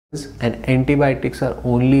and antibiotics are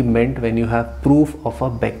only meant when you have proof of a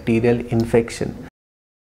bacterial infection.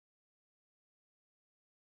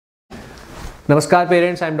 Namaskar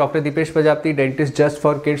parents, I am Dr. Deepesh Prajapati, dentist just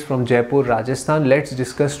for kids from Jaipur, Rajasthan. Let's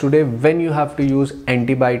discuss today when you have to use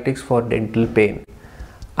antibiotics for dental pain.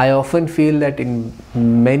 I often feel that in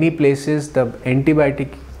many places the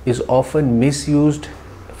antibiotic is often misused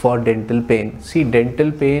for dental pain. See,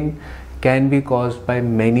 dental pain can be caused by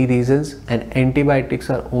many reasons and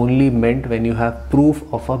antibiotics are only meant when you have proof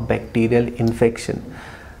of a bacterial infection.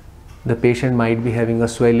 The patient might be having a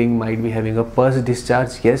swelling, might be having a pus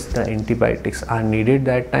discharge. Yes, the antibiotics are needed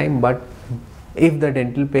that time, but if the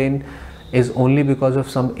dental pain is only because of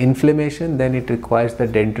some inflammation, then it requires the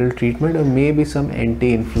dental treatment or maybe some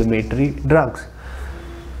anti-inflammatory drugs.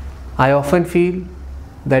 I often feel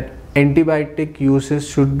that antibiotic uses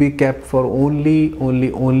should be kept for only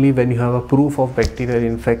when you have a proof of bacterial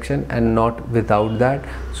infection and not without that.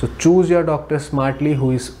 So choose your doctor smartly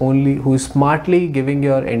who is smartly giving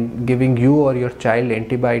you or your child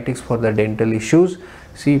antibiotics for the dental issues.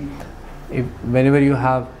 See, whenever you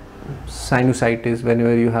have sinusitis,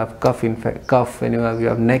 whenever you have cough, whenever you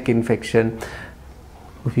have neck infection,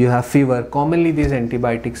 if you have fever, commonly these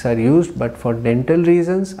antibiotics are used, but for dental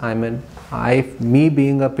reasons, me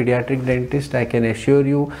being a pediatric dentist, I can assure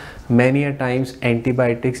you many a times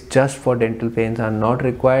antibiotics just for dental pains are not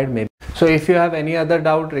required. So if you have any other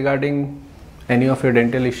doubt regarding any of your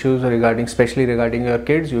dental issues or especially regarding your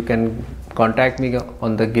kids, you can contact me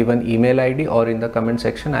on the given email ID or in the comment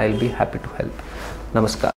section. I'll be happy to help.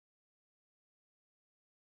 Namaskar.